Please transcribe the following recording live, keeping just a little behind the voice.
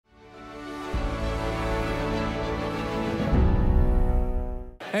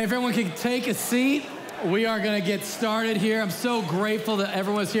Hey, if everyone can take a seat, we are going to get started here. I'm so grateful that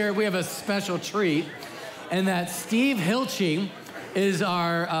everyone's here. We have a special treat, and that Steve Hilchey is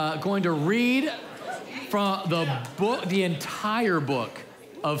going to read from the book, the entire book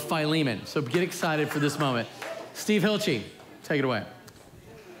of Philemon. So get excited for this moment. Steve Hilchey, take it away.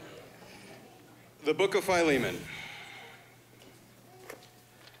 The book of Philemon.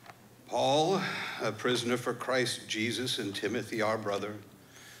 Paul, a prisoner for Christ Jesus, and Timothy, our brother,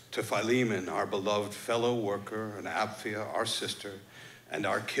 to Philemon, our beloved fellow worker, and Apphia, our sister, and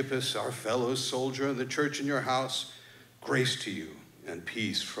Archippus, our fellow soldier in the church in your house, grace to you and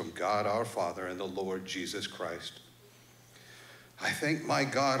peace from God our Father and the Lord Jesus Christ. I thank my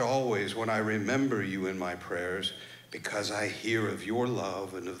God always when I remember you in my prayers, because I hear of your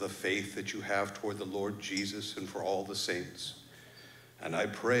love and of the faith that you have toward the Lord Jesus and for all the saints. And I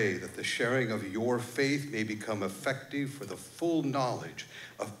pray that the sharing of your faith may become effective for the full knowledge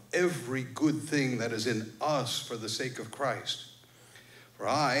of every good thing that is in us for the sake of Christ. For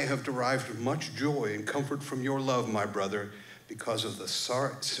I have derived much joy and comfort from your love, my brother, because of the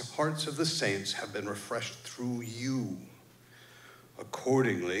hearts of the saints have been refreshed through you.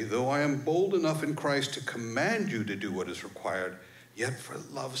 Accordingly, though I am bold enough in Christ to command you to do what is required, yet for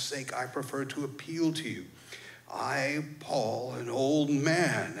love's sake I prefer to appeal to you. I, Paul, an old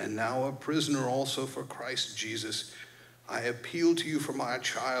man, and now a prisoner also for Christ Jesus, I appeal to you for my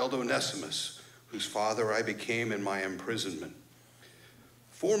child Onesimus, whose father I became in my imprisonment.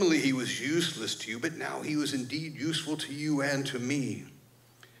 Formerly he was useless to you, but now he was indeed useful to you and to me.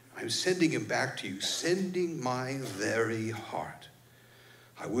 I'm sending him back to you, sending my very heart.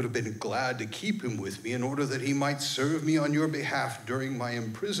 I would have been glad to keep him with me in order that he might serve me on your behalf during my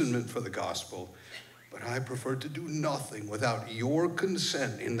imprisonment for the gospel. But I prefer to do nothing without your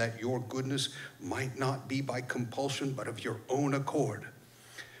consent, in that your goodness might not be by compulsion, but of your own accord.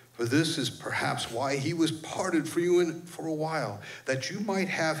 For this is perhaps why he was parted from you for a while, that you might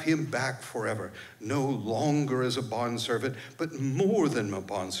have him back forever, no longer as a bondservant, but more than a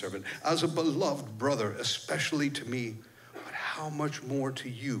bondservant, as a beloved brother, especially to me, but how much more to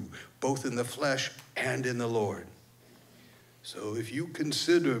you, both in the flesh and in the Lord. So if you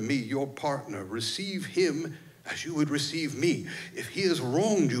consider me your partner, receive him as you would receive me. If he has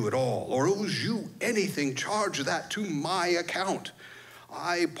wronged you at all or owes you anything, charge that to my account.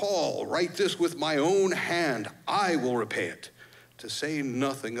 I, Paul, write this with my own hand. I will repay it, to say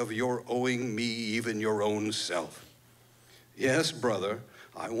nothing of your owing me even your own self. Yes, brother,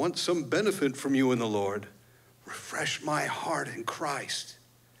 I want some benefit from you in the Lord. Refresh my heart in Christ.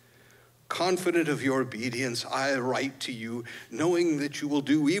 Confident of your obedience, I write to you, knowing that you will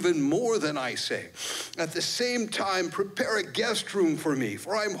do even more than I say. At the same time, prepare a guest room for me,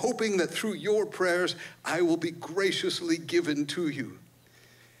 for I'm hoping that through your prayers, I will be graciously given to you.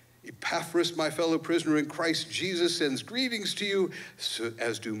 Epaphras, my fellow prisoner in Christ Jesus, sends greetings to you,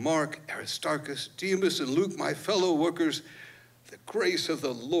 as do Mark, Aristarchus, Demas, and Luke, my fellow workers. The grace of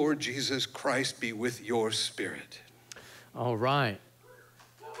the Lord Jesus Christ be with your spirit. All right.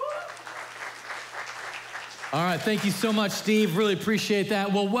 All right, thank you so much, Steve. Really appreciate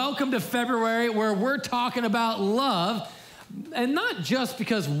that. Well, welcome to February, where we're talking about love, and not just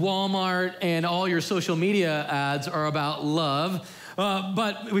because Walmart and all your social media ads are about love,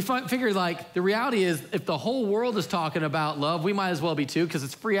 but we figured, like, the reality is, if the whole world is talking about love, we might as well be too, because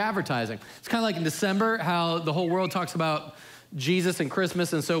it's free advertising. It's kind of like in December, how the whole world talks about Jesus and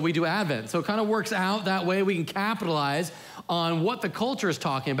Christmas, and so we do Advent. So it kind of works out that way. We can capitalize on what the culture is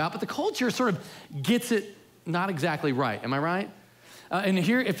talking about, but the culture sort of gets it not exactly right. Am I right? And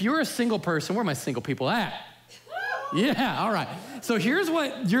here, if you're a single person, where are my single people at? Yeah, all right. So here's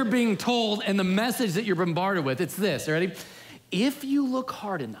what you're being told and the message that you're bombarded with. It's this, ready? If you look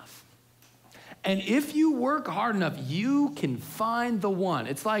hard enough, and if you work hard enough, you can find the one.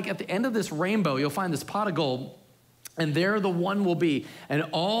 It's like at the end of this rainbow, you'll find this pot of gold, and there the one will be, and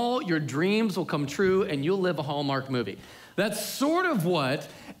all your dreams will come true, and you'll live a Hallmark movie. That's sort of what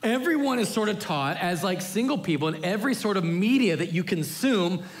everyone is sort of taught as like single people, and every sort of media that you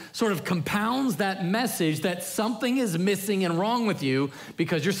consume sort of compounds that message that something is missing and wrong with you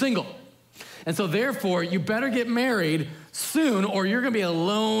because you're single. And so therefore, you better get married soon or you're gonna be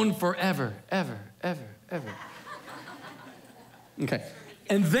alone forever, ever, ever, ever. Okay,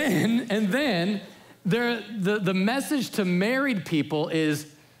 and then the message to married people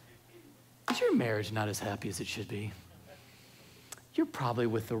is your marriage not as happy as it should be? You're probably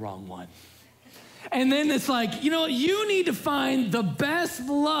with the wrong one. And then it's like, you need to find the best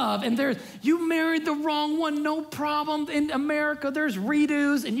love, and you married the wrong one, no problem. In America, there's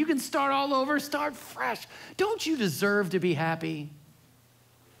redos, and you can start all over, start fresh. Don't you deserve to be happy?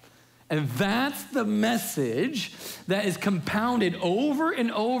 And that's the message that is compounded over and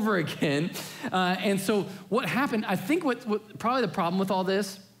over again. And so what happened, I think what probably the problem with all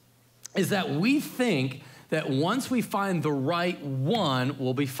this is that we think that once we find the right one,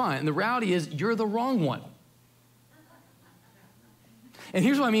 we'll be fine. And the reality is you're the wrong one. And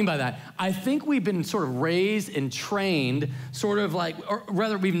here's what I mean by that. I think we've been sort of raised and trained sort of like, or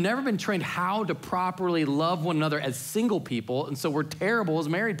rather we've never been trained how to properly love one another as single people, and so we're terrible as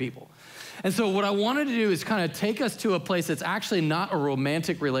married people. And so what I wanted to do is kind of take us to a place that's actually not a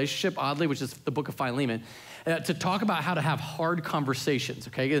romantic relationship, oddly, which is the book of Philemon, to talk about how to have hard conversations,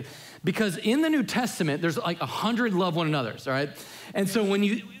 okay? Because in the New Testament, there's like 100 love one another's, all right? And so when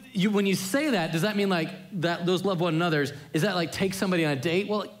you say that, does that mean like that those love one another's, is that like take somebody on a date?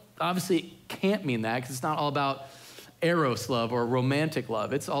 Well, obviously it can't mean that because it's not all about eros love or romantic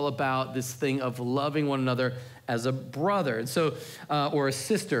love. It's all about this thing of loving one another as a brother, and so or a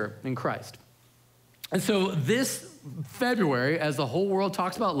sister in Christ. And so this February, as the whole world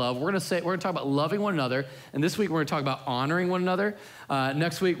talks about love, we're gonna talk about loving one another. And this week we're gonna talk about honoring one another.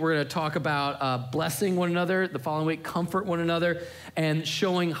 Next week we're gonna talk about blessing one another. The following week, comfort one another and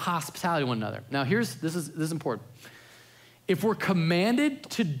showing hospitality to one another. Now this is important. If we're commanded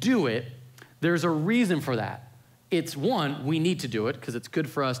to do it, there's a reason for that. It's one, we need to do it because it's good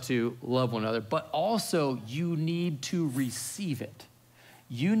for us to love one another, but also you need to receive it.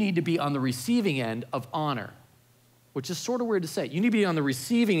 You need to be on the receiving end of honor, which is sort of weird to say. You need to be on the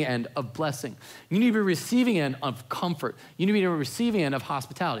receiving end of blessing. You need to be receiving end of comfort. You need to be on the receiving end of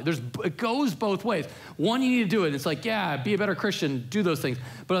hospitality. It goes both ways. One, you need to do it. It's like, yeah, be a better Christian, do those things.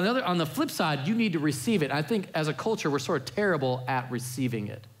 But on the flip side, you need to receive it. I think as a culture, we're sort of terrible at receiving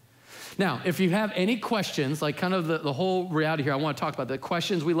it. Now, if you have any questions, like kind of the whole reality here, I want to talk about the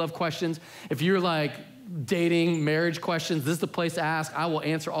questions. We love questions. If you're like dating, marriage questions, this is the place to ask. I will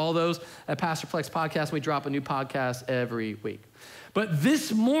answer all those at Pastor Flex Podcast. We drop a new podcast every week. But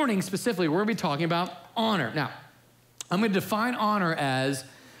this morning specifically, we're going to be talking about honor. Now, I'm going to define honor as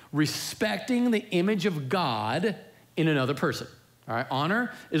respecting the image of God in another person. All right,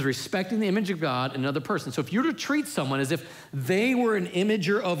 honor is respecting the image of God in another person. So if you were to treat someone as if they were an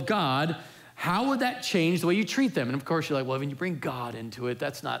imager of God, how would that change the way you treat them? And of course, you're like, well, when you bring God into it,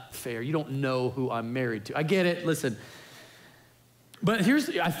 that's not fair. You don't know who I'm married to. I get it, listen. But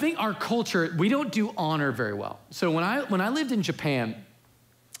I think our culture, we don't do honor very well. So when I lived in Japan,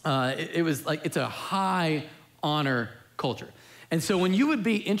 it was like, it's a high honor culture. And so when you would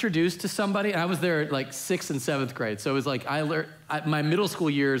be introduced to somebody, and I was there at like 6th and 7th grade. So it was like, my middle school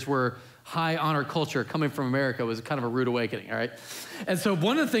years were high honor culture. Coming from America was kind of a rude awakening, all right? And so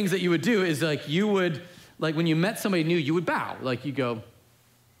one of the things that you would do is like, when you met somebody new, you would bow. Like you go, all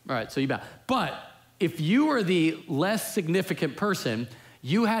right, so you bow. But if you were the less significant person,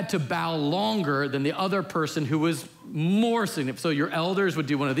 you had to bow longer than the other person who was more significant. So your elders would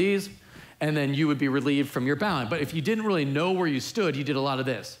do one of these, and then you would be relieved from your bowing. But if you didn't really know where you stood, you did a lot of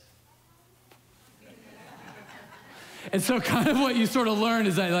this. And so kind of what you sort of learn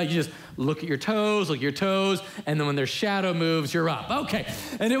is that like you just look at your toes, and then when their shadow moves, you're up. Okay,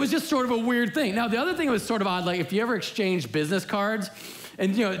 and it was just sort of a weird thing. Now, the other thing that was sort of odd, like if you ever exchange business cards,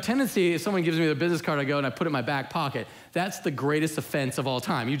 and you know, tendency, if someone gives me their business card, I go and I put it in my back pocket. That's the greatest offense of all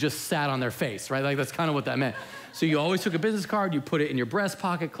time. You just sat on their face, right? Like that's kind of what that meant. So you always took a business card, you put it in your breast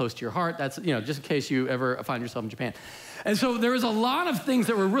pocket, close to your heart. That's, you know, just in case you ever find yourself in Japan. And so there was a lot of things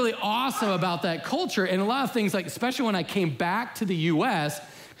that were really awesome about that culture, and a lot of things like, especially when I came back to the US,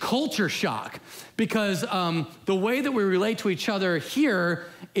 culture shock, because the way that we relate to each other here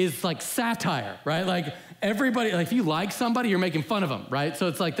is like satire, right? Like everybody, like if you like somebody, you're making fun of them, right? So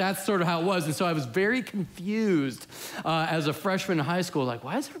it's like, that's sort of how it was. And so I was very confused as a freshman in high school, like,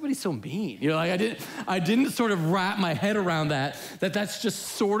 why is everybody so mean? You know, like I didn't sort of wrap my head around that's just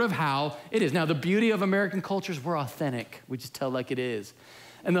sort of how it is. Now, the beauty of American culture is we're authentic. We just tell like it is.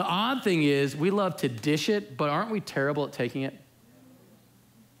 And the odd thing is we love to dish it, but aren't we terrible at taking it?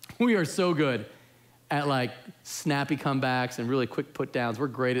 We are so good at like snappy comebacks and really quick put downs. We're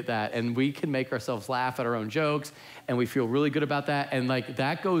great at that. And we can make ourselves laugh at our own jokes, and we feel really good about that. And like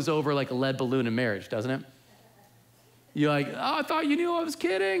that goes over like a lead balloon in marriage, doesn't it? You're like, oh, I thought you knew I was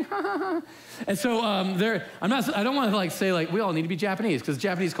kidding. And so I don't want to like say like we all need to be Japanese, because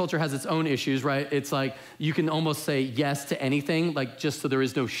Japanese culture has its own issues, right? It's like you can almost say yes to anything, like just so there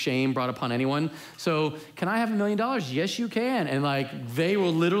is no shame brought upon anyone. So can I have $1 million? Yes, you can. And like they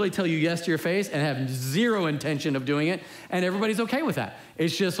will literally tell you yes to your face and have zero intention of doing it. And everybody's okay with that.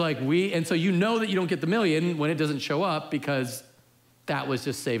 It's just like and so you know that you don't get the million when it doesn't show up, because that was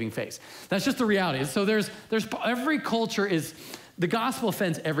just saving face. That's just the reality. So there's every culture is, the gospel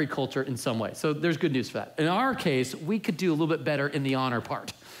offends every culture in some way. So there's good news for that. In our case, we could do a little bit better in the honor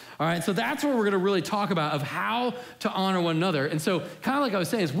part. All right, so that's what we're gonna really talk about, of how to honor one another. And so kind of like I was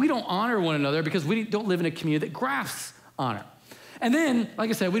saying, is we don't honor one another because we don't live in a community that grasps honor. And then, like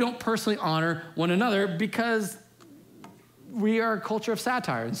I said, we don't personally honor one another because we are a culture of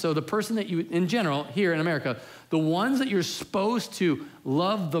satire. And so the person that you, in general, here in America, the ones that you're supposed to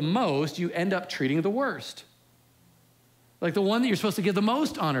love the most, you end up treating the worst. Like the one that you're supposed to give the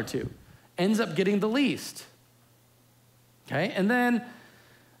most honor to ends up getting the least. Okay, and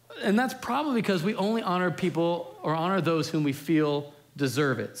that's probably because we only honor people or honor those whom we feel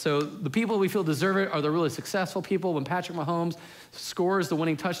deserve it. So the people we feel deserve it are the really successful people. When Patrick Mahomes scores the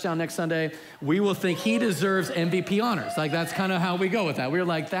winning touchdown next Sunday, we will think he deserves MVP honors. Like that's kind of how we go with that. We're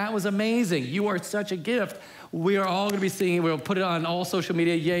like, that was amazing. You are such a gift. We are all gonna be singing, we'll put it on all social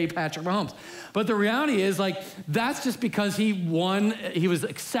media, yay, Patrick Mahomes. But the reality is, like, that's just because he won, he was an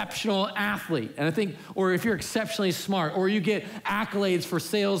exceptional athlete. And I think, or if you're exceptionally smart, or you get accolades for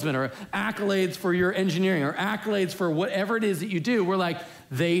salesmen, or accolades for your engineering, or accolades for whatever it is that you do, we're like,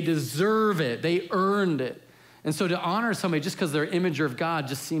 they deserve it, they earned it. And so to honor somebody just because they're an imager of God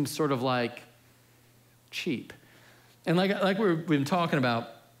just seems sort of like cheap. And like we've been talking about,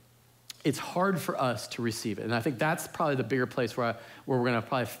 it's hard for us to receive it. And I think that's probably the bigger place where we're gonna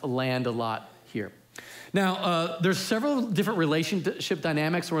probably land a lot here. Now, there's several different relationship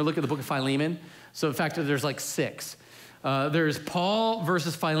dynamics when we look at the book of Philemon. So in fact, there's like 6. There's Paul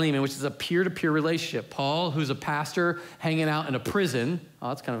versus Philemon, which is a peer-to-peer relationship. Paul, who's a pastor hanging out in a prison. Oh,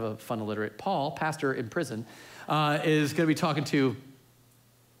 that's kind of a fun alliterate. Paul, pastor in prison, is gonna be talking to,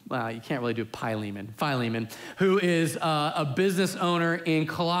 well, you can't really do Philemon, who is a business owner in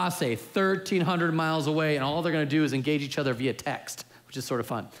Colossae, 1,300 miles away, and all they're gonna do is engage each other via text, which is sort of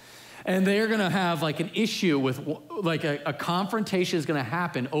fun. And they're gonna have like an issue with, like a confrontation is gonna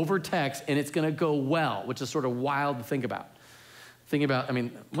happen over text, and it's gonna go well, which is sort of wild to think about. I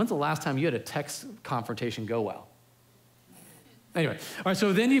mean, when's the last time you had a text confrontation go well? Anyway, all right,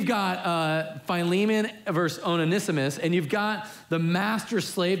 so then you've got Philemon versus Onesimus, and you've got the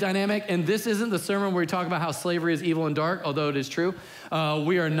master-slave dynamic, and this isn't the sermon where we talk about how slavery is evil and dark, although it is true.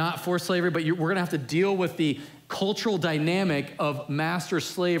 We are not for slavery, but we're gonna have to deal with the cultural dynamic of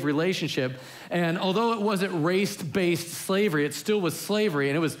master-slave relationship. And although it wasn't race-based slavery, it still was slavery,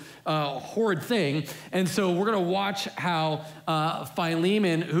 and it was a horrid thing. And so we're gonna watch how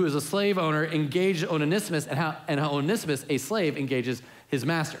Philemon, who is a slave owner, engaged Onesimus, and how Onesimus, a slave, engages his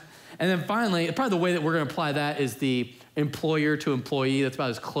master. And then finally, probably the way that we're gonna apply that is the employer to employee. That's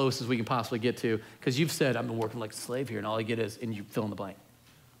about as close as we can possibly get to, because you've said, I've been working like a slave here, and all I get is, and you fill in the blank.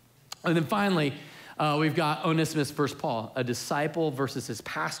 And then finally, we've got Onesimus versus Paul, a disciple versus his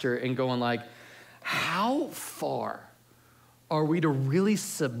pastor, and going like, how far are we to really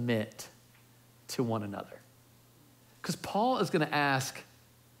submit to one another? Because Paul is going to ask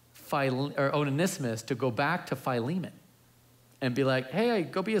Onesimus to go back to Philemon and be like, hey,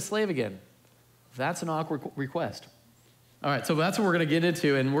 go be a slave again. That's an awkward request. All right, so that's what we're going to get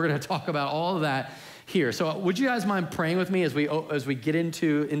into, and we're going to talk about all of that here. So would you guys mind praying with me as we get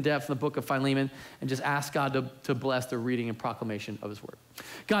into in depth in the book of Philemon and just ask God to bless the reading and proclamation of his word.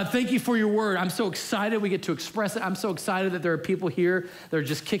 God, thank you for your word. I'm so excited we get to express it. I'm so excited that there are people here that are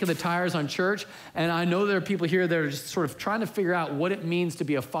just kicking the tires on church. And I know there are people here that are just sort of trying to figure out what it means to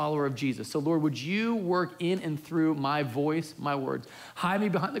be a follower of Jesus. So Lord, would you work in and through my voice, my words, hide me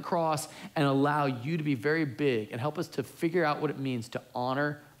behind the cross and allow you to be very big and help us to figure out what it means to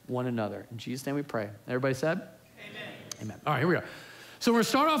honor one another. In Jesus' name we pray. Everybody said? Amen. Amen. All right, here we go. So we're gonna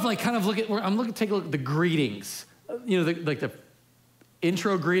start off like kind of take a look at the greetings. You know, like the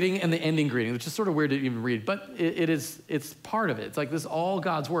intro greeting and the ending greeting, which is sort of weird to even read, but it's part of it. It's like this is all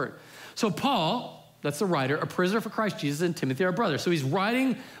God's word. So Paul, that's the writer, a prisoner for Christ Jesus, and Timothy, our brother. So he's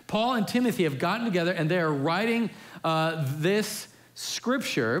writing, Paul and Timothy have gotten together and they are writing this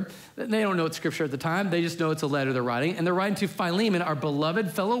scripture. They don't know it's scripture at the time. They just know it's a letter they're writing. And they're writing to Philemon, our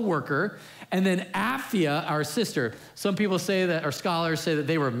beloved fellow worker, and then Apphia, our sister. Some people say that, or scholars say that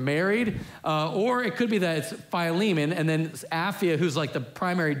they were married, or it could be that it's Philemon, and then Apphia, who's like the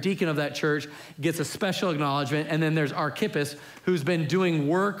primary deacon of that church, gets a special acknowledgement. And then there's Archippus, who's been doing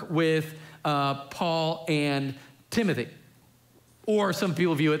work with Paul and Timothy. Or some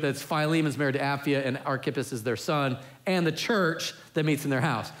people view it that Philemon's married to Apphia and Archippus is their son, and the church that meets in their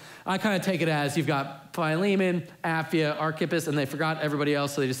house. I kind of take it as you've got Philemon, Apphia, Archippus, and they forgot everybody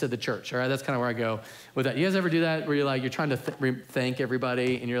else, so they just said the church, all right? That's kind of where I go with that. You guys ever do that where you're like, you're trying to thank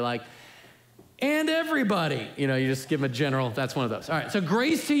everybody, and you're like, and everybody. You just give them a general, that's one of those. All right, so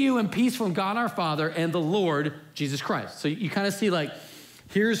grace to you and peace from God our Father and the Lord Jesus Christ. So you kind of see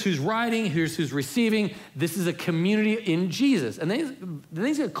here's who's writing, here's who's receiving. This is a community in Jesus. And then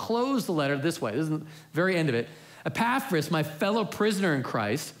he's going to close the letter this way. This is the very end of it. Epaphras, my fellow prisoner in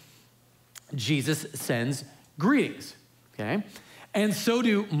Christ, Jesus sends greetings, okay? And so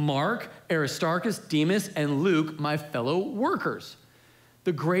do Mark, Aristarchus, Demas, and Luke, my fellow workers.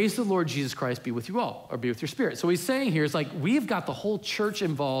 The grace of the Lord Jesus Christ be with you all, or be with your spirit. So what he's saying here is we've got the whole church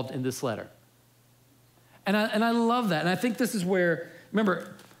involved in this letter. And I love that. And I think this is where,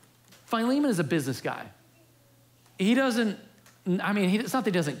 remember, Philemon is a business guy. It's not that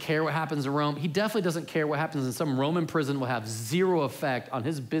he doesn't care what happens in Rome. He definitely doesn't care what happens in some Roman prison will have zero effect on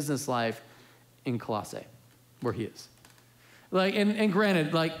his business life in Colossae, where he is. And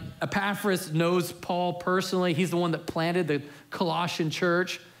granted, Epaphras knows Paul personally. He's the one that planted the Colossian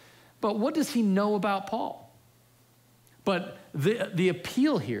church. But what does he know about Paul? But the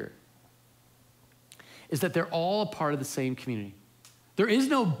appeal here is that they're all a part of the same community. There is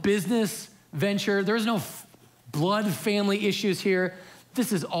no business venture. There is no blood family issues here.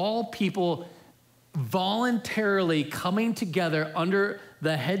 This is all people voluntarily coming together under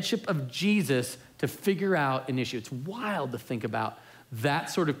the headship of Jesus to figure out an issue. It's wild to think about that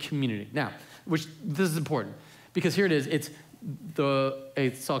sort of community. Now, this is important because here it is.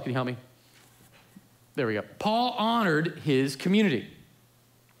 Hey, Saul, can you help me? There we go. Paul honored his community.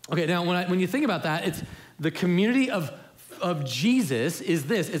 Okay, now when you think about that, it's the community of Jesus is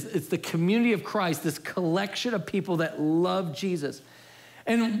this. It's the community of Christ, this collection of people that love Jesus.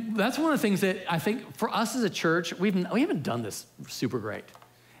 And that's one of the things that I think for us as a church, we haven't done this super great.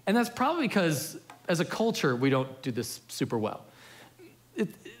 And that's probably because as a culture, we don't do this super well.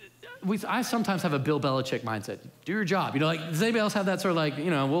 I sometimes have a Bill Belichick mindset. Do your job. Does anybody else have that sort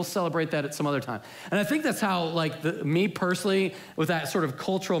of we'll celebrate that at some other time. And I think that's how me personally with that sort of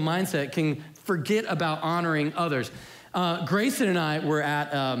cultural mindset can forget about honoring others. Grayson and I were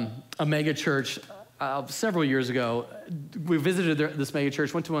at a mega church several years ago. We visited this mega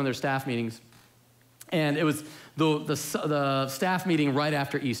church, went to one of their staff meetings, and it was the staff meeting right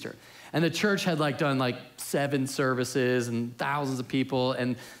after Easter. And the church had done 7 services and thousands of people,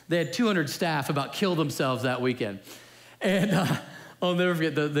 and they had 200 staff about killed themselves that weekend. And I'll never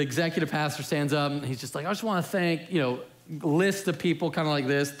forget, the executive pastor stands up, and he's just I just want to thank, list of people kind of like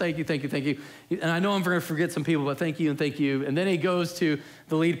this. Thank you, thank you, thank you. And I know I'm going to forget some people, but thank you and thank you. And then he goes to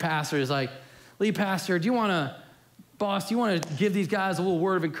the lead pastor. He's like, lead pastor, do you want to give these guys a little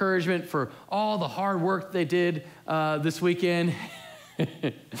word of encouragement for all the hard work they did this weekend?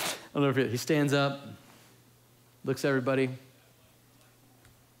 I'll never forget. He stands up, looks at everybody.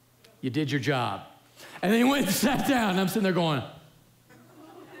 You did your job. And then he went and sat down, and I'm sitting there going,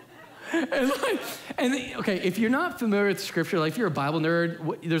 okay, if you're not familiar with Scripture, if you're a Bible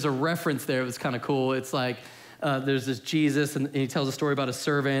nerd, there's a reference there that's kind of cool. It's there's this Jesus, and he tells a story about a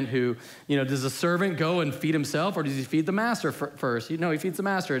servant who, does a servant go and feed himself, or does he feed the master first? He feeds the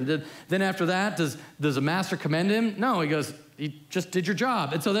master. And then after that, does a master commend him? No, he goes, you just did your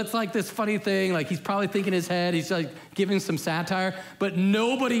job. And so that's this funny thing, he's probably thinking in his head, he's giving some satire, but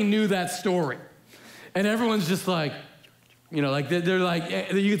nobody knew that story. And everyone's just they're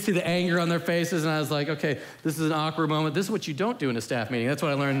you could see the anger on their faces, and I was like, okay, this is an awkward moment. This is what you don't do in a staff meeting. That's what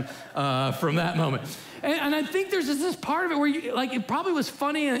I learned from that moment. And I think there's just this part of it where it probably was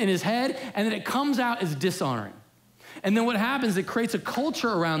funny in his head, and then it comes out as dishonoring. And then what happens, it creates a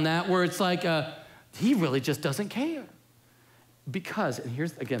culture around that where it's he really just doesn't care. Because, and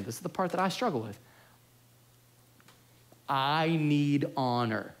here's, again, this is the part that I struggle with. I need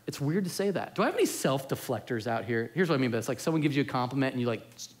honor. It's weird to say that. Do I have any self-deflectors out here? Here's what I mean by this. Someone gives you a compliment and you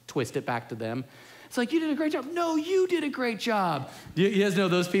twist it back to them. It's you did a great job. No, you did a great job. You guys know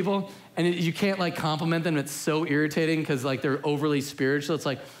those people? And you can't compliment them. It's so irritating because they're overly spiritual. It's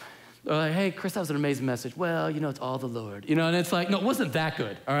hey, Chris, that was an amazing message. Well, it's all the Lord. And it's no, it wasn't that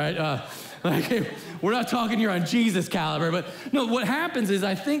good, all right? We're not talking here on Jesus caliber, but no, what happens is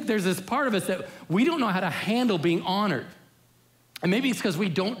I think there's this part of us that we don't know how to handle being honored. And maybe it's because we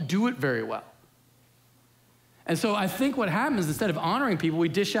don't do it very well. And so I think what happens, instead of honoring people, we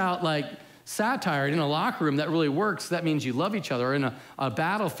dish out satire. In a locker room, that really works. That means you love each other. Or in a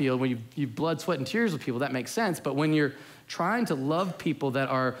battlefield, when you blood, sweat, and tears with people, that makes sense. But when you're trying to love people that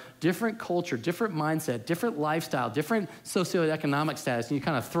are different culture, different mindset, different lifestyle, different socioeconomic status, and you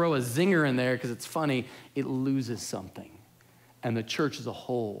kind of throw a zinger in there because it's funny, it loses something. And the church as a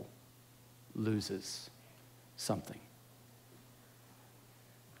whole loses something.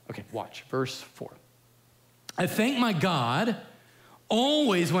 Okay, watch, verse 4. I thank my God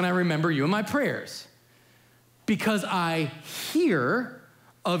always when I remember you in my prayers, because I hear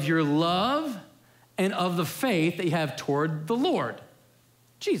of your love and of the faith that you have toward the Lord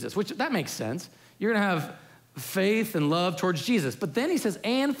Jesus, which that makes sense. You're gonna have faith and love towards Jesus. But then he says,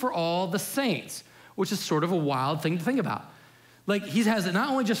 and for all the saints, which is sort of a wild thing to think about. Like he has it not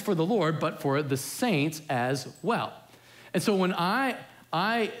only just for the Lord, but for the saints as well. And so when I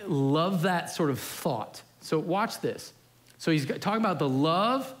love that sort of thought. So watch this. So he's talking about the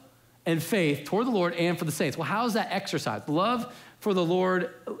love and faith toward the Lord and for the saints. Well, how is that exercised? Love for the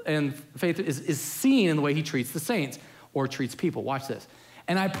Lord and faith is seen in the way he treats the saints or treats people. Watch this.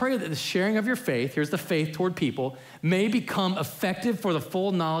 And I pray that the sharing of your faith, here's the faith toward people, may become effective for the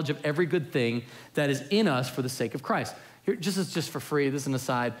full knowledge of every good thing that is in us for the sake of Christ. Here, just for free, this is an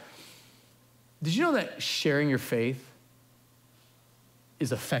aside. Did you know that sharing your faith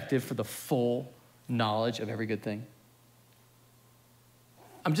is effective for the full knowledge of every good thing?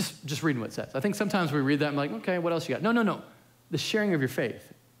 I'm just reading what it says. I think sometimes we read that and I'm like, okay, what else you got? No. The sharing of your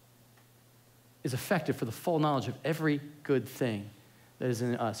faith is effective for the full knowledge of every good thing that is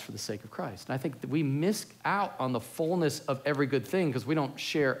in us for the sake of Christ. And I think that we miss out on the fullness of every good thing because we don't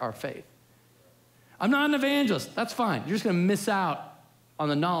share our faith. I'm not an evangelist. That's fine. You're just going to miss out on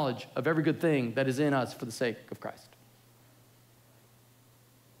the knowledge of every good thing that is in us for the sake of Christ.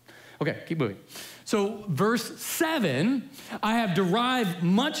 Okay, keep moving. So verse 7, I have derived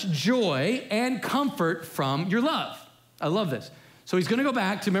much joy and comfort from your love. I love this. So he's going to go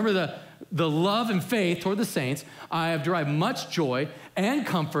back to, remember the love and faith toward the saints. I have derived much joy and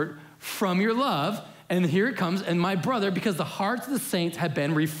comfort from your love. And here it comes. And my brother, because the hearts of the saints have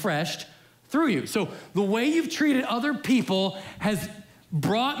been refreshed through you. So the way you've treated other people has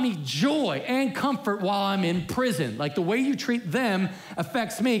brought me joy and comfort while I'm in prison. Like the way you treat them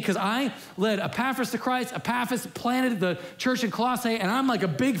affects me because I led Epaphras to Christ. Epaphras planted the church in Colossae, and I'm like a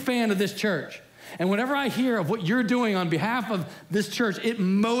big fan of this church. And whenever I hear of what you're doing on behalf of this church, it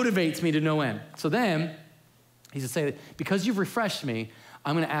motivates me to no end. So then, he's to say, because you've refreshed me,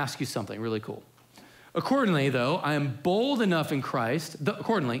 I'm going to ask you something really cool. Accordingly, though, I am bold enough in Christ,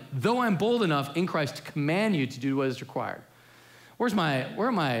 though I'm bold enough in Christ to command you to do what is required. Where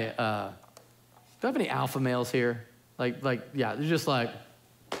are my, do I have any alpha males here? Yeah, they're just like,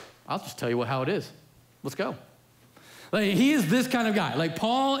 I'll just tell you how it is. Let's go. Like, he is this kind of guy. Like,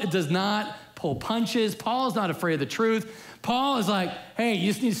 Paul does not pull punches. Paul is not afraid of the truth. Paul is like, hey, you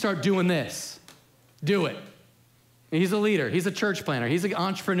just need to start doing this. Do it. He's a leader. He's a church planner. He's an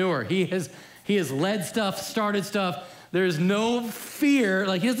entrepreneur. He has led stuff, started stuff. There's no fear.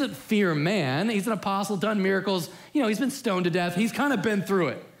 Like, he doesn't fear man. He's an apostle, done miracles. You know, he's been stoned to death. He's kind of been through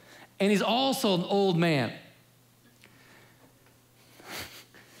it. And he's also an old man.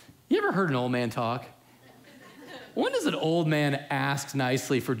 You ever heard an old man talk? When does an old man ask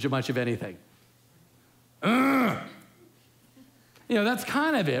nicely for much of anything? You know, that's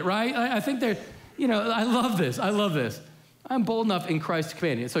kind of it, right? I think they're, you know, I love this. I'm bold enough in Christ to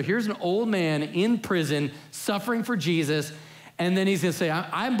command you. So here's an old man in prison suffering for Jesus, and then he's going to say,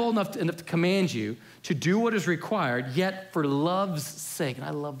 I'm bold enough to command you to do what is required, yet for love's sake, and I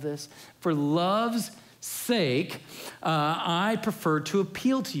love this, for love's sake, I prefer to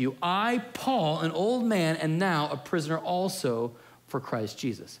appeal to you. I, Paul, an old man, and now a prisoner also for Christ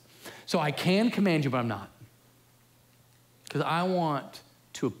Jesus. So I can command you, but I'm not. Because I want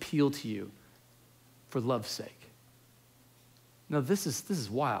to appeal to you for love's sake. Now, this is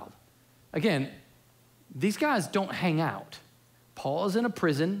wild. Again, these guys don't hang out. Paul is in a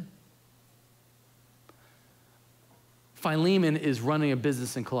prison. Philemon is running a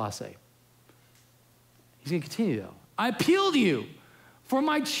business in Colossae. He's going to continue, though. I appeal to you for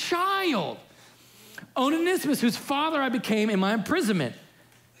my child, Onesimus, whose father I became in my imprisonment.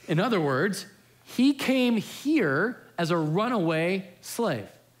 In other words, he came here as a runaway slave.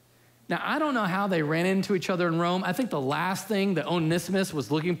 Now, I don't know how they ran into each other in Rome. I think the last thing that Onesimus was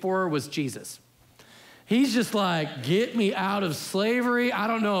looking for was Jesus. He's just like, get me out of slavery. I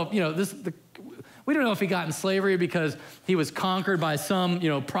don't know if, we don't know if he got in slavery because he was conquered by some,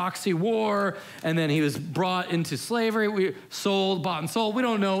 proxy war, and then he was brought into slavery, bought and sold. We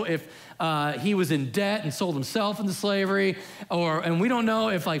don't know if he was in debt and sold himself into slavery, and we don't know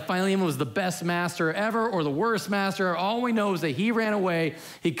if Philemon was the best master ever or the worst master. All we know is that he ran away.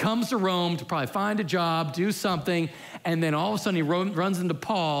 He comes to Rome to probably find a job, do something, and then all of a sudden he runs into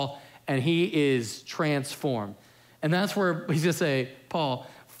Paul, and he is transformed. And that's where he's going to say, Paul,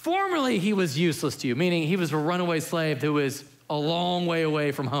 formerly he was useless to you, meaning he was a runaway slave who was a long way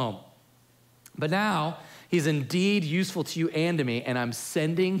away from home. But now he's indeed useful to you and to me, and I'm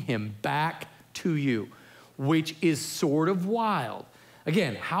sending him back to you, which is sort of wild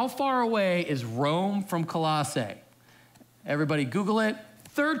Again, how far away is Rome from Colossae? Everybody Google it.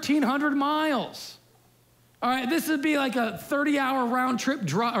 1,300 miles. All right, this would be like a 30-hour round trip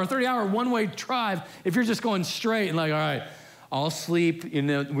drive, or 30-hour one-way drive if you're just going straight and like, all right, I'll sleep, we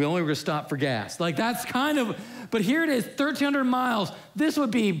only were gonna stop for gas. Like that's kind of, but here it is, 1,300 miles. This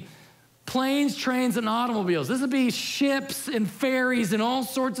would be planes, trains, and automobiles. This would be ships and ferries and all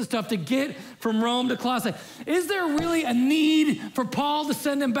sorts of stuff to get from Rome to Colossae. Is there really a need for Paul to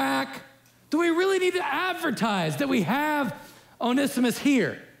send him back? Do we really need to advertise that we have Onesimus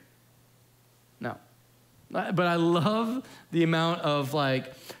here? No. But I love the amount of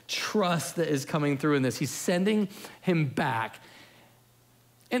like trust that is coming through in this. He's sending him back.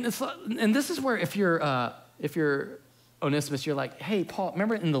 And this is where if you're Onesimus, you're like, hey, Paul,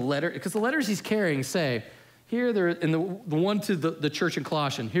 remember in the letter, because the letters he's carrying say, here there in the one to the church in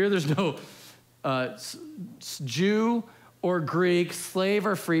Colossian, here there's no Jew or Greek, slave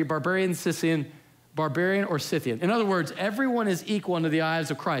or free, barbarian or Scythian. In other words, everyone is equal under the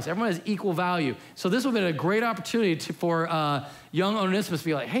eyes of Christ. Everyone has equal value. So this would have been a great opportunity for young Onesimus to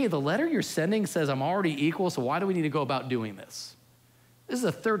be like, hey, the letter you're sending says I'm already equal, so why do we need to go about doing this? This is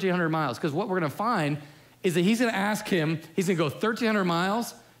 1,300 miles, because what we're going to find is that he's going to ask him, he's going to go 1,300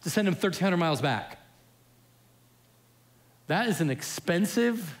 miles to send him 1,300 miles back. That is an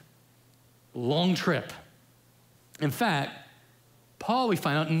expensive, long trip. In fact, Paul, we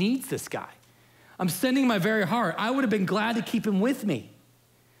find out, needs this guy. I'm sending my very heart. I would have been glad to keep him with me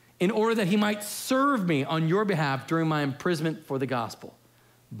in order that he might serve me on your behalf during my imprisonment for the gospel.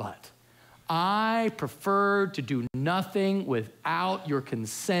 But I preferred to do nothing without your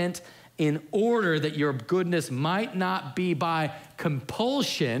consent in order that your goodness might not be by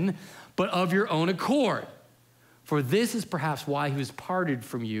compulsion, but of your own accord. For this is perhaps why he was parted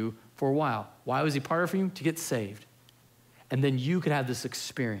from you for a while. Why was he parted from you? To get saved. And then you could have this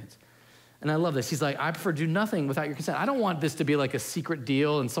experience. And I love this. He's like, I prefer to do nothing without your consent. I don't want this to be like a secret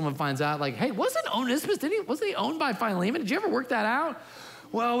deal and someone finds out like, hey, wasn't Onesimus, wasn't he owned by Philemon? Did you ever work that out?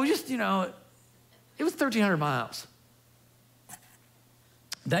 Well, we just, it was 1,300 miles.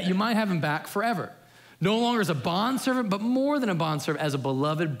 That you might have him back forever. No longer as a bondservant, but more than a bondservant, as a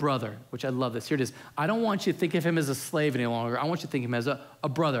beloved brother, which I love this. Here it is. I don't want you to think of him as a slave any longer. I want you to think of him as a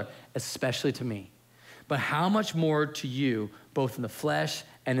brother, especially to me. But how much more to you, both in the flesh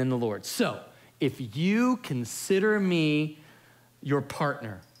and in the Lord. So if you consider me your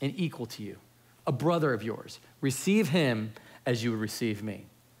partner and equal to you, a brother of yours, receive him as you would receive me.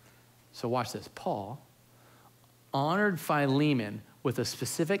 So watch this. Paul honored Philemon with a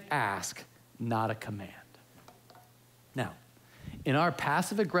specific ask, not a command. Now, in our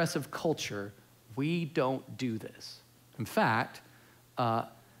passive-aggressive culture, we don't do this. In fact,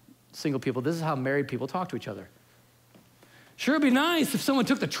 single people, this is how married people talk to each other. Sure, it'd be nice if someone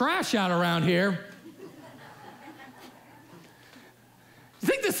took the trash out around here. You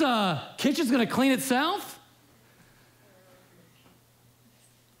think this kitchen's gonna clean itself?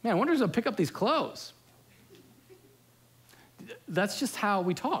 Man, I wonder who's gonna pick up these clothes. That's just how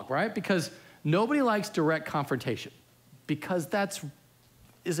we talk, right? Because nobody likes direct confrontation. Because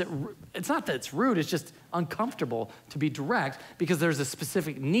it's not that it's rude, it's just uncomfortable to be direct because there's a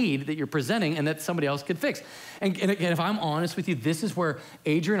specific need that you're presenting and that somebody else could fix. And again, if I'm honest with you, this is where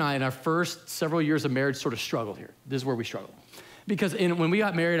Adrian and I, in our first several years of marriage, sort of struggled here. This is where we struggled. Because when we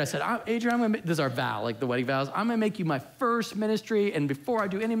got married, I said, Adrian, this is our vow, like the wedding vows. I'm gonna make you my first ministry, and before I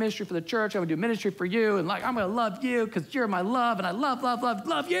do any ministry for the church, I'm gonna do ministry for you, and like I'm gonna love you because you're my love, and I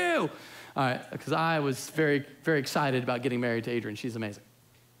love you. All right, because I was very, very excited about getting married to Adrian. She's amazing.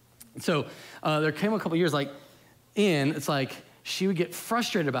 So there came a couple years it's like she would get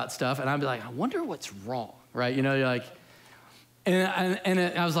frustrated about stuff, and I'd be like, I wonder what's wrong, right? You're like, and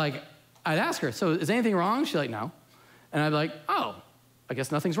I was like, I'd ask her, so is anything wrong? She's like, no. And I'd be like, oh, I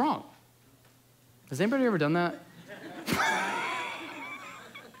guess nothing's wrong. Has anybody ever done that?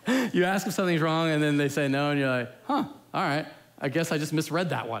 You ask if something's wrong, and then they say no, and you're like, huh, all right, I guess I just misread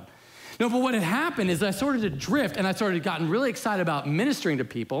that one. No, but what had happened is I started to drift, and I started gotten really excited about ministering to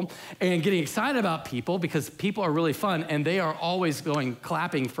people and getting excited about people because people are really fun, and they are always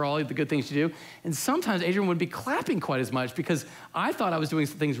clapping for all of the good things you do. And sometimes Adrian wouldn't be clapping quite as much because I thought I was doing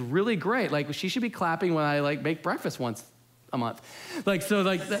some things really great. Like she should be clapping when I make breakfast once a month.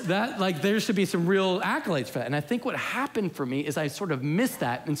 There should be some real accolades for that. And I think what happened for me is I sort of missed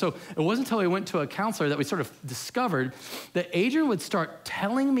that. And so it wasn't until I went to a counselor that we sort of discovered that Adrian would start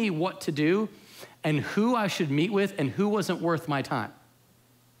telling me what to do and who I should meet with and who wasn't worth my time.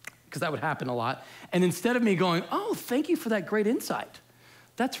 Because that would happen a lot. And instead of me going, oh, thank you for that great insight.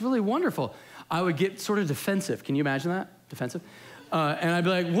 That's really wonderful. I would get sort of defensive. Can you imagine that? Defensive? And I'd be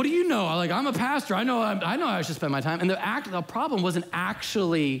like, what do you know? I'm a pastor. I know I should spend my time. And the problem wasn't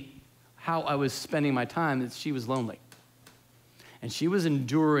actually how I was spending my time. That she was lonely. And she was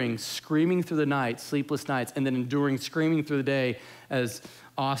enduring, screaming through the night, sleepless nights, and then enduring, screaming through the day as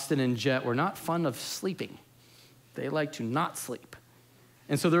Austin and Jet were not fond of sleeping. They like to not sleep.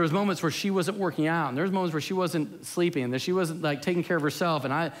 And so there was moments where she wasn't working out, and there was moments where she wasn't sleeping, and that she wasn't taking care of herself.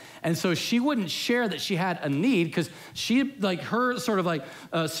 And so she wouldn't share that she had a need, because she, her sort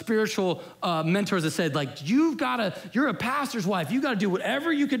of spiritual mentors that said, you're a pastor's wife. You got to do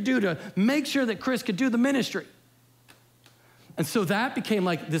whatever you could do to make sure that Chris could do the ministry. And so that became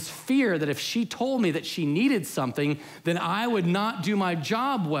this fear that if she told me that she needed something, then I would not do my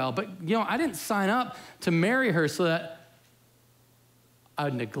job well. But, I didn't sign up to marry her so that I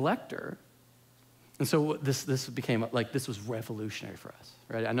would neglect her. And so this became this was revolutionary for us,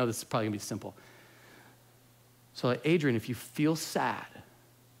 right? I know this is probably gonna be simple. So Adrian, if you feel sad,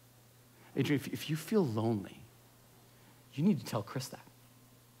 Adrian, if you feel lonely, you need to tell Chris that.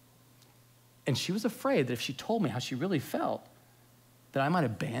 And she was afraid that if she told me how she really felt, that I might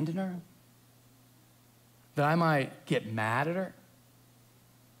abandon her, that I might get mad at her.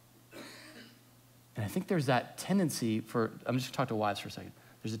 And I think there's that tendency I'm just gonna talk to wives for a second.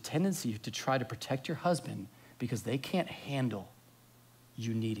 There's a tendency to try to protect your husband because they can't handle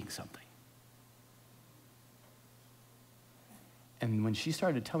you needing something. And when she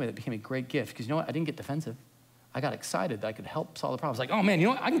started to tell me, that became a great gift, because you know what? I didn't get defensive. I got excited that I could help solve the problem. I was like, oh man, you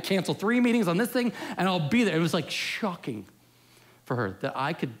know what? I can cancel 3 meetings on this thing and I'll be there. It was shocking for her that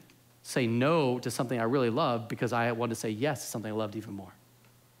I could say no to something I really loved because I wanted to say yes to something I loved even more.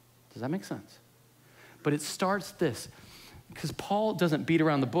 Does that make sense? But it starts this, because Paul doesn't beat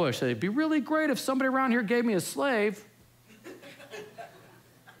around the bush. It'd be really great if somebody around here gave me a slave.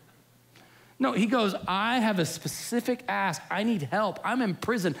 No, he goes, I have a specific ask. I need help. I'm in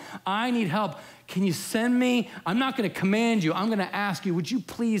prison. I need help. Can you send me? I'm not going to command you. I'm going to ask you, would you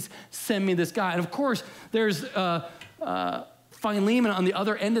please send me this guy? And of course, there's Philemon on the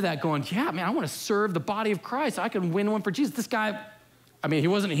other end of that going, yeah, man, I want to serve the body of Christ. I can win one for Jesus. This guy, he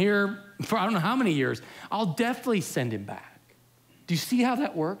wasn't here for I don't know how many years. I'll definitely send him back. Do you see how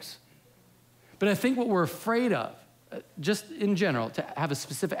that works? But I think what we're afraid of, just in general, to have a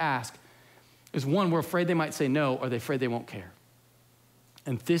specific ask, is one, we're afraid they might say no, or they're afraid they won't care.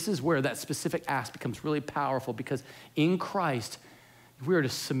 And this is where that specific ask becomes really powerful, because in Christ, we are to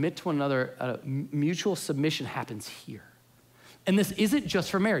submit to one another. Mutual submission happens here. And this isn't just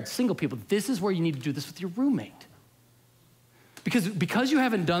for married, single people. This is where you need to do this with your roommate. Because you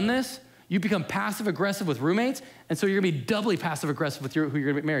haven't done this, you become passive-aggressive with roommates, and so you're gonna be doubly passive-aggressive with who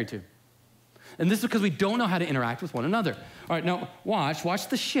you're gonna be married to. And this is because we don't know how to interact with one another. All right, now watch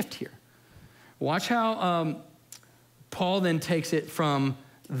the shift here. Watch how Paul then takes it from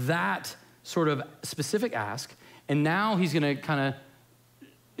that sort of specific ask, and now he's gonna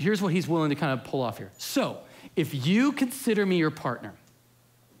here's what he's willing to kind of pull off here. So, if you consider me your partner,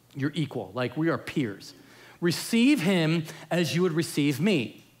 you're equal, we are peers, receive him as you would receive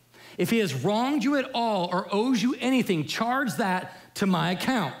me. If he has wronged you at all or owes you anything, charge that to my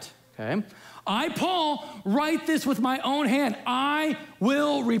account, okay? I, Paul, write this with my own hand. I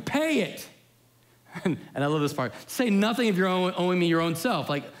will repay it. And I love this part. Say nothing if you're owing me your own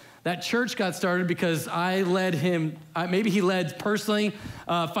self. That church got started because I led him, maybe he led personally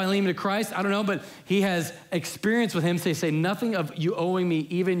Philemon to Christ, I don't know, but he has experience with him. Say nothing of you owing me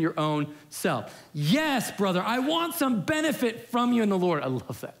even your own self. Yes, brother, I want some benefit from you in the Lord. I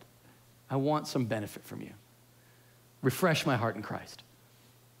love that. I want some benefit from you. Refresh my heart in Christ.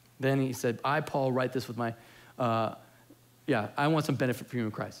 Then he said, I, Paul, write this with my, I want some benefit from you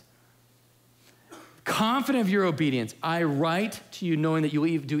in Christ. Confident of your obedience, I write to you knowing that you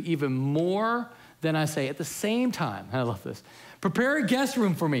will do even more than I say. At the same time, I love this, prepare a guest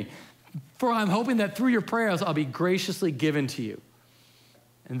room for me, for I'm hoping that through your prayers I'll be graciously given to you.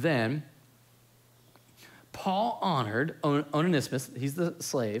 And then Paul honored Onesimus, he's the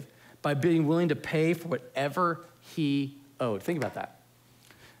slave, by being willing to pay for whatever he owed. Think about that.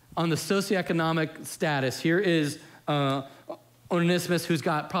 On the socioeconomic status, here is Onesimus, who's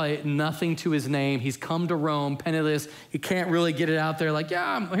got probably nothing to his name. He's come to Rome, penniless. He can't really get it out there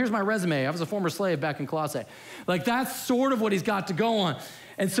here's my resume. I was a former slave back in Colossae. That's sort of what he's got to go on.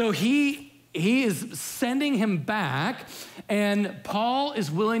 And so he is sending him back, and Paul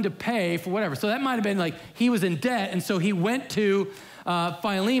is willing to pay for whatever. So that might have been he was in debt, and so he went to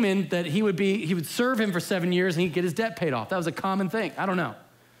Philemon that he would serve him for 7 years and he'd get his debt paid off. That was a common thing. I don't know.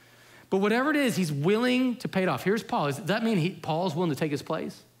 But whatever it is, he's willing to pay it off. Here's Paul. Does that mean Paul is willing to take his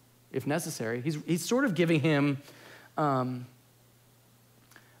place, if necessary? He's sort of giving him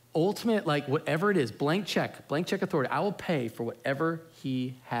ultimate, like whatever it is, blank check authority. I will pay for whatever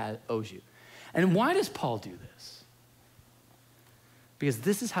he owes you. And why does Paul do this? Because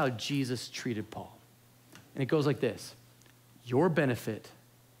this is how Jesus treated Paul. And it goes like this: your benefit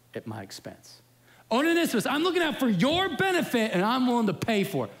at my expense. Onesimus, I'm looking out for your benefit and I'm willing to pay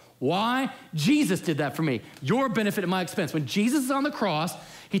for it. Why? Jesus did that for me. Your benefit at my expense. When Jesus is on the cross,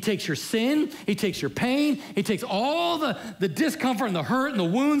 he takes your sin, he takes your pain, he takes all the discomfort and the hurt and the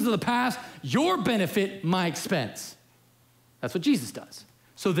wounds of the past. Your benefit, my expense. That's what Jesus does.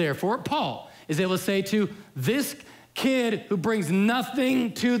 So therefore, Paul is able to say to this kid who brings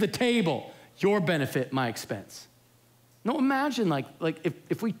nothing to the table, your benefit, my expense. No, imagine like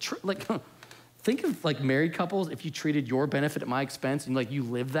if we, think of like married couples, if you treated your benefit at my expense and like you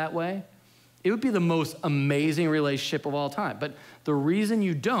live that way, it would be the most amazing relationship of all time. But the reason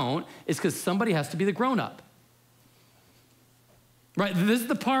you don't is because somebody has to be the grown-up. Right? This is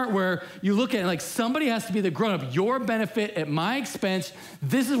the part where you look at it like somebody has to be the grown-up. Your benefit at my expense.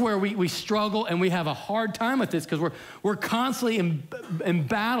 This is where we struggle and we have a hard time with this because we're constantly in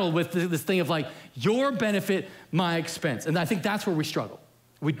battle with this thing of like your benefit, my expense. And I think that's where we struggle.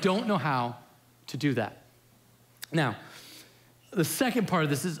 We don't know how to do that. Now, the second part of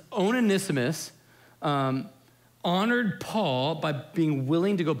this is Onesimus honored Paul by being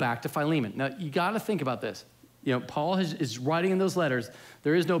willing to go back to Philemon. Now, you got to think about this. You know, Paul is writing in those letters,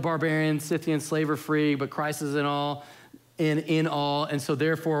 there is no barbarian, Scythian, slave or free, but Christ is in all. And so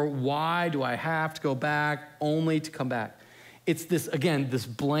therefore, why do I have to go back only to come back? It's this, again, this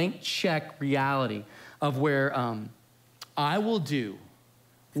blank check reality of where I will do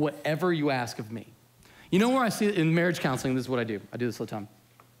whatever you ask of me. You know where I see it in marriage counseling? This is what I do. I do this all the time.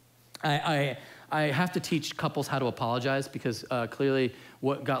 I have to teach couples how to apologize because clearly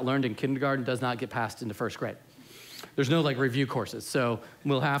what got learned in kindergarten does not get passed into first grade. There's no like review courses. So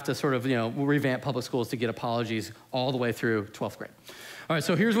we'll have to sort of, we'll revamp public schools to get apologies all the way through 12th grade. All right,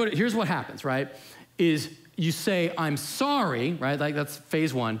 so here's what happens, right? Is you say, I'm sorry, right? Like that's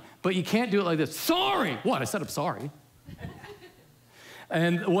phase one, but you can't do it like this. Sorry! What? I said I'm sorry.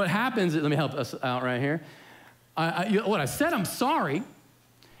 And what happens, let me help us out right here. What I said, I'm sorry.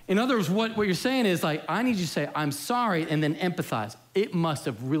 In other words, what you're saying is like, I need you to say, I'm sorry, and then empathize. It must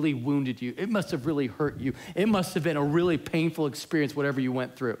have really wounded you. It must have really hurt you. It must have been a really painful experience, whatever you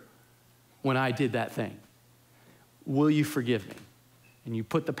went through when I did that thing. Will you forgive me? And you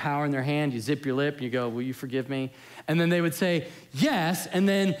put the power in their hand, you zip your lip, you go, will you forgive me? And then they would say, yes, and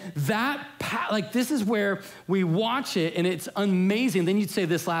then this is where we watch it, and it's amazing. Then you'd say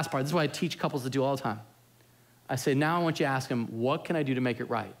this last part. This is what I teach couples to do all the time. I say, now I want you to ask them, what can I do to make it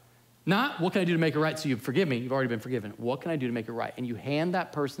right? Not, what can I do to make it right so you forgive me? You've already been forgiven. What can I do to make it right? And you hand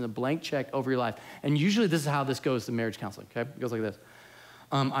that person a blank check over your life. And usually this is how this goes to marriage counseling, okay? It goes like this.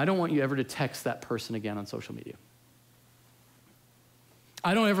 I don't want you ever to text that person again on social media.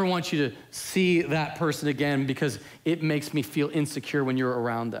 I don't ever want you to see that person again because it makes me feel insecure when you're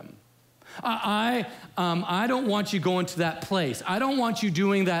around them. I don't want you going to that place. I don't want you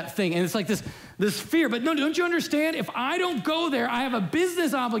doing that thing. And it's like this fear. But no, don't you understand? If I don't go there, I have a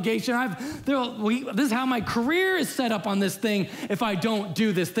business obligation. This is how my career is set up on this thing. If I don't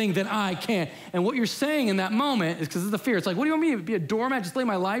do this thing, then I can't. And what you're saying in that moment is because of the fear. It's like, what do you want me to be a doormat? Just lay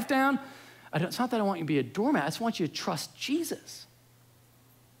my life down? It's not that I want you to be a doormat. I just want you to trust Jesus.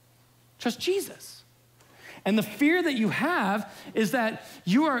 Trust Jesus. And the fear that you have is that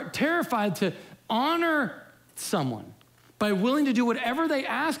you are terrified to honor someone by willing to do whatever they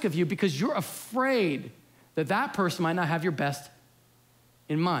ask of you because you're afraid that that person might not have your best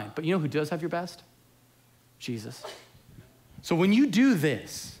in mind. But you know who does have your best? Jesus. So when you do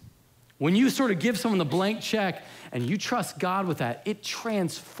this, when you sort of give someone the blank check and you trust God with that, it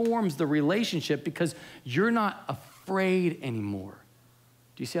transforms the relationship because you're not afraid anymore.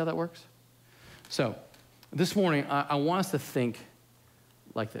 Do you see how that works? So, this morning, I want us to think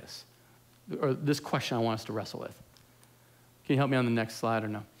like this, or this question I want us to wrestle with. Can you help me on the next slide or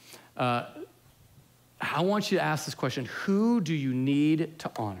no? I want you to ask this question, who do you need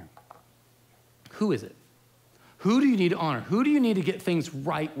to honor? Who is it? Who do you need to honor? Who do you need to get things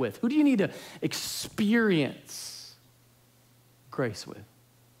right with? Who do you need to experience grace with?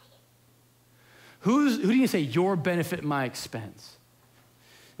 Who do you say, your benefit, my expense?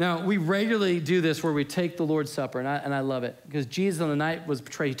 Now, we regularly do this where we take the Lord's Supper, and I love it, because Jesus on the night was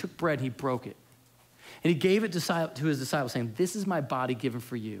betrayed, he took bread, he broke it, and he gave it to his disciples, saying, this is my body given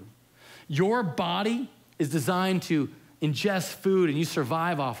for you. Your body is designed to ingest food, and you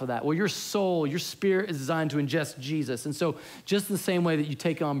survive off of that. Well, your soul, your spirit is designed to ingest Jesus, and so just in the same way that you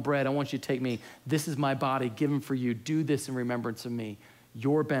take on bread, I want you to take me. This is my body given for you. Do this in remembrance of me.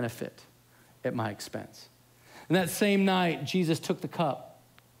 your benefit at my expense. And that same night, Jesus took the cup,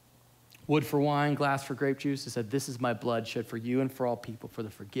 wood for wine, glass for grape juice, and said, this is my blood shed for you and for all people for the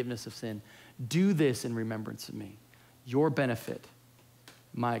forgiveness of sin. Do this in remembrance of me. Your benefit,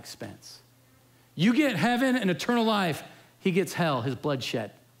 my expense. You get heaven and eternal life. He gets hell, his blood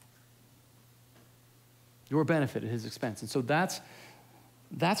shed. Your benefit at his expense. And so that's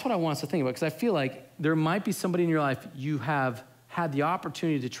what I want us to think about, because I feel like there might be somebody in your life you have had the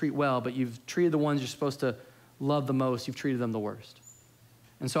opportunity to treat well, but you've treated the ones you're supposed to love the most, you've treated them the worst.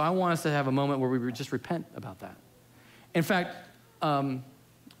 And so I want us to have a moment where we just repent about that. In fact,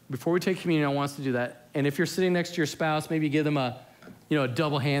 before we take communion, I want us to do that. And if you're sitting next to your spouse, maybe give them a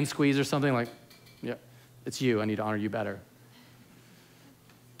double hand squeeze or something like, yeah, it's you, I need to honor you better.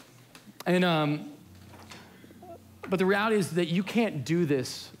 And, but the reality is that you can't do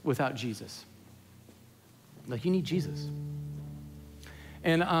this without Jesus. Like, you need Jesus.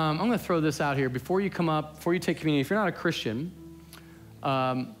 And I'm going to throw this out here. Before you come up, before you take communion, if you're not a Christian,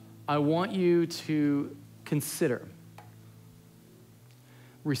 I want you to consider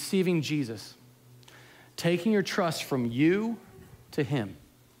receiving Jesus, taking your trust from you to him,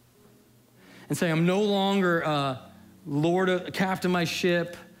 and saying, I'm no longer captain of my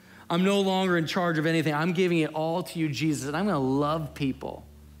ship. I'm no longer in charge of anything. I'm giving it all to you, Jesus, and I'm going to love people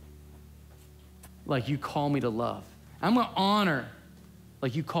like you call me to love. I'm going to honor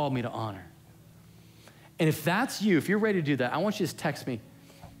like you called me to honor. And if that's you, if you're ready to do that, I want you to just text me.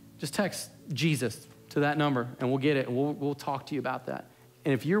 Just text Jesus to that number, and we'll get it, and we'll talk to you about that.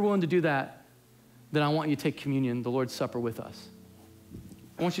 And if you're willing to do that, then I want you to take communion, the Lord's Supper, with us.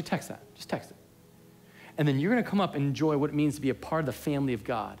 I want you to text that. Just text it. And then you're going to come up and enjoy what it means to be a part of the family of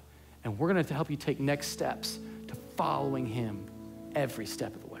God. And we're going to help you take next steps to following him every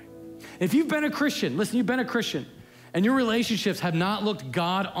step of the way. If you've been a Christian, listen, you've been a Christian, and your relationships have not looked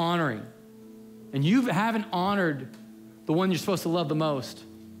God-honoring, and you haven't honored the one you're supposed to love the most,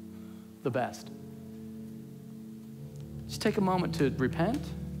 the best, just take a moment to repent.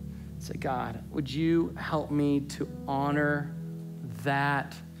 Say, God, would you help me to honor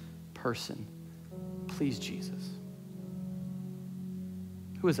that person? Please, Jesus.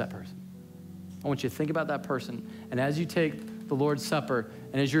 Who is that person? I want you to think about that person. And as you take the Lord's Supper,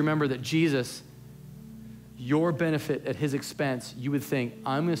 and as you remember that Jesus, your benefit at his expense, you would think,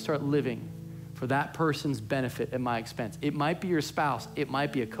 I'm going to start living for that person's benefit at my expense. It might be your spouse. It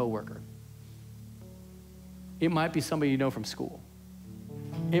might be a coworker. It might be somebody you know from school.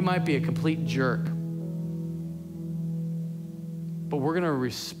 It might be a complete jerk. But we're going to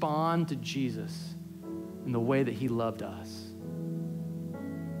respond to Jesus in the way that he loved us.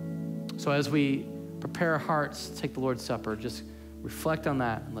 So as we prepare our hearts to take the Lord's Supper, just reflect on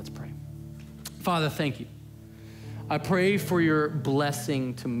that and let's pray. Father, thank you. I pray for your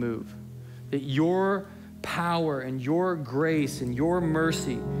blessing to move, that your power and your grace and your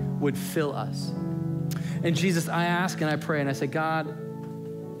mercy would fill us. And Jesus, I ask and I pray and I say, God,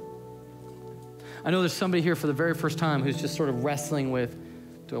 I know there's somebody here for the very first time who's just sort of wrestling with,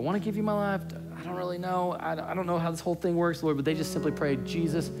 do I want to give you my life? I don't really know. I don't know how this whole thing works, Lord, but they just simply prayed,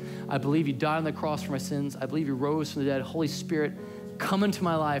 Jesus, I believe you died on the cross for my sins. I believe you rose from the dead. Holy Spirit, come into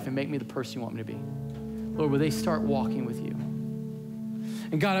my life and make me the person you want me to be. Lord, will they start walking with you?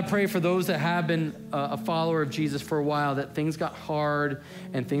 And God, I pray for those that have been a follower of Jesus for a while, that things got hard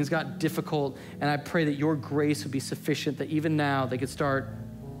and things got difficult. And I pray that your grace would be sufficient, that even now they could start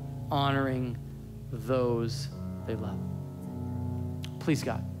honoring those they love. Please,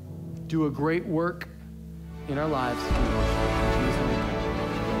 God, do a great work in our lives.